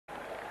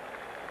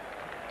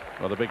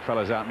Well, the big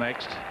fella's out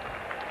next,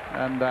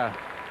 and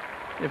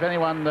if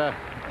anyone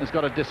has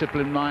got a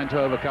disciplined mind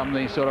to overcome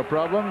these sort of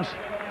problems,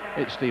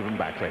 it's Stephen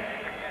Backley.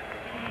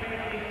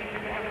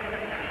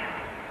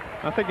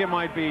 I think it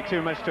might be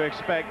too much to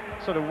expect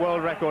sort of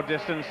world record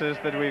distances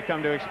that we've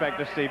come to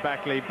expect of Steve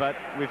Backley, but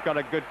we've got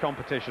a good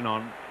competition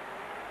on.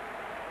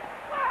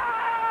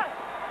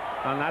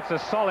 And that's a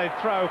solid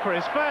throw for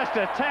his first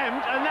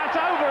attempt, and that's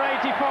over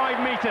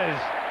 85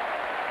 metres.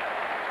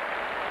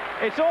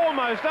 It's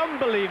almost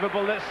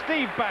unbelievable that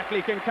Steve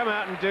Backley can come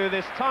out and do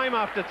this time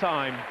after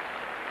time.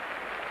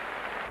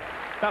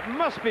 That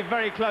must be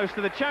very close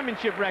to the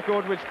championship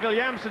record which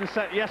Vilhjálmsson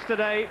set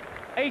yesterday.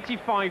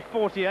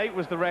 85.48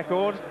 was the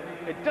record.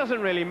 It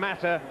doesn't really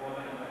matter.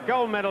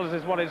 Gold medals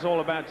is what it's all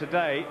about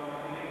today.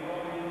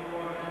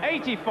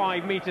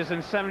 85 metres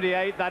and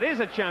 78, that is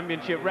a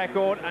championship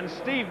record, and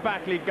Steve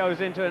Backley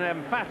goes into an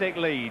emphatic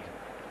lead.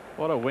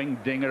 What a wing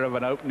dinger of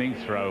an opening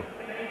throw.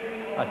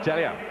 I tell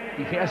you,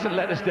 he hasn't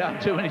let us down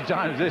too many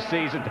times this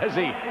season, has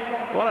he?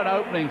 What an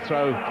opening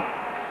throw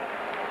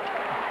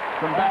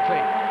from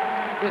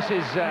Backley. This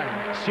is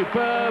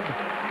superb,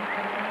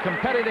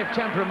 competitive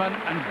temperament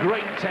and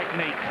great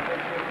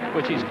technique,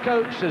 which his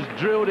coach has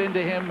drilled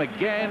into him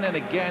again and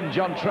again.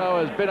 John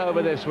Trower has been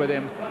over this with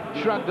him,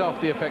 shrugged off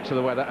the effects of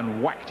the weather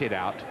and whacked it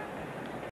out.